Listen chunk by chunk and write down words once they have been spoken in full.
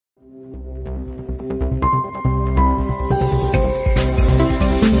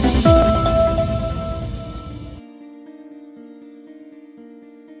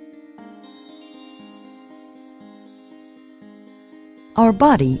Our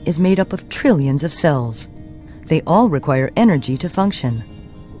body is made up of trillions of cells. They all require energy to function.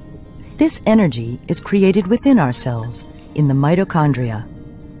 This energy is created within our cells, in the mitochondria.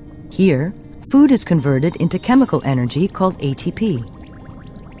 Here, food is converted into chemical energy called ATP.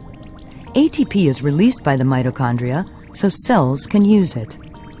 ATP is released by the mitochondria so cells can use it.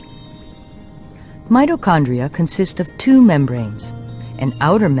 Mitochondria consist of two membranes, an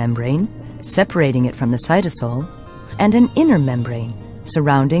outer membrane, separating it from the cytosol, and an inner membrane,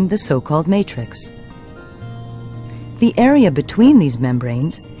 surrounding the so-called matrix. The area between these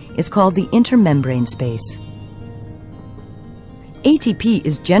membranes is called the intermembrane space. ATP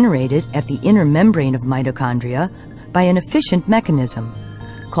is generated at the inner membrane of mitochondria by an efficient mechanism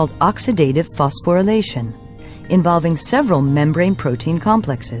called oxidative phosphorylation, involving several membrane protein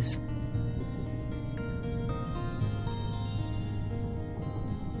complexes.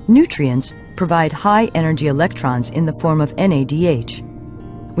 Nutrients provide high-energy electrons in the form of NADH,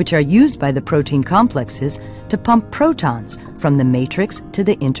 which are used by the protein complexes to pump protons from the matrix to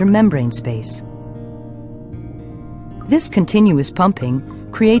the intermembrane space. This continuous pumping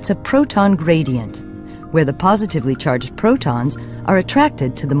creates a proton gradient, where the positively charged protons are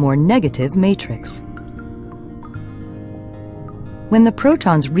attracted to the more negative matrix. When the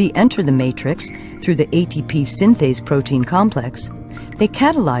protons re-enter the matrix through the ATP synthase protein complex, they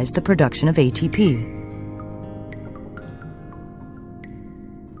catalyze the production of ATP.